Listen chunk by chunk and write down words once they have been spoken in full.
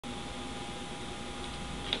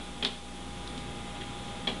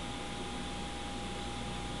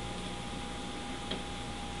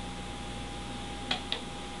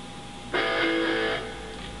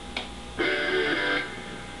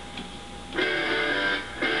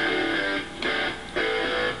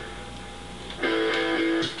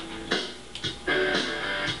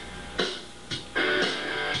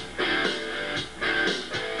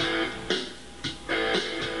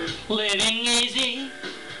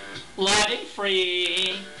living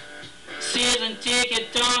free. Season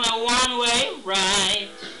ticket on a one-way ride.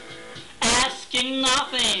 Asking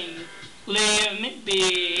nothing, leave me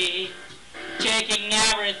be. Taking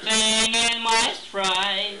everything in my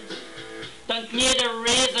stride. Don't need a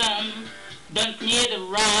reason, don't need a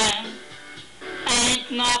rhyme.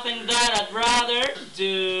 Ain't nothing that I'd rather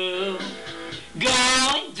do.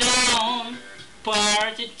 Going down,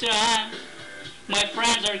 party time. My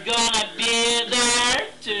friends are gonna be there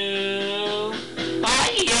too. Oh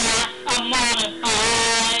yeah, I'm on the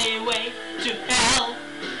highway to hell.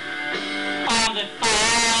 On the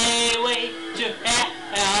highway to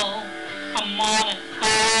hell. I'm on the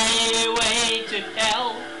highway to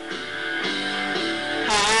hell.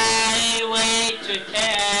 Highway to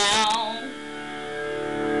hell.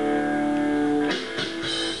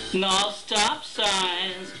 No stop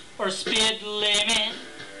signs or speed limit.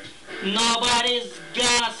 Nobody's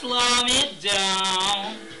gonna slow me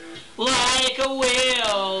down. Like a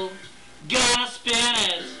wheel, gonna spin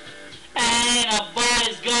it. Ain't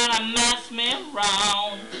nobody's gonna mess me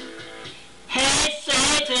around. Hey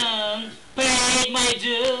Satan, paid my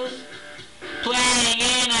dues, playing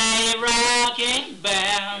in a rocking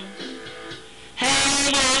band.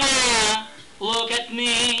 Hey mama, look at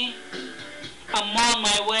me, I'm on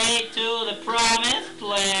my way to the promised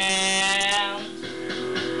land.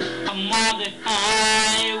 I'm on the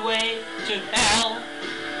highway to hell.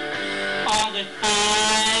 On the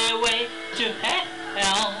highway to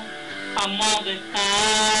hell. I'm on the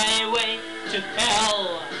highway to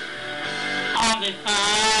hell. On the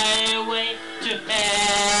highway to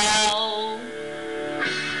hell.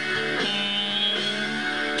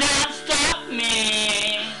 Don't stop me.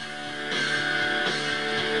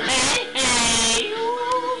 Hey, hey, ooh.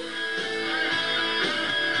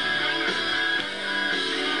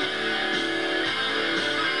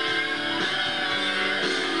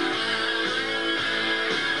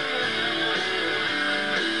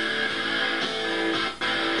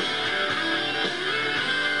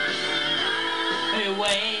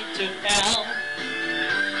 Highway to hell.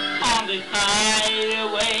 On the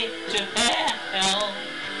highway to hell.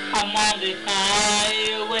 I'm on the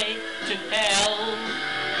highway to hell.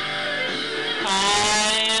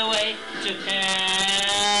 Highway to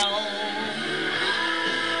hell.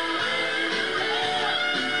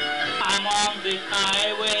 I'm on the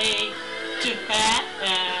highway to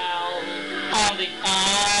hell. On the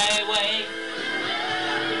highway.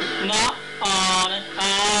 Not on the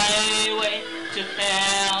highway to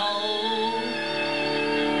hell.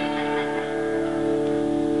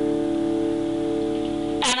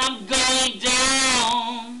 And I'm going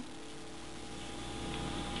down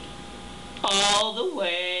all the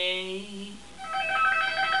way.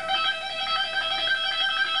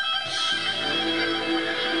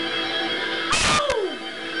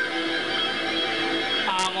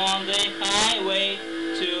 I'm on the highway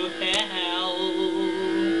to hell.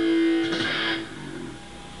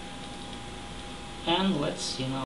 And let's see now.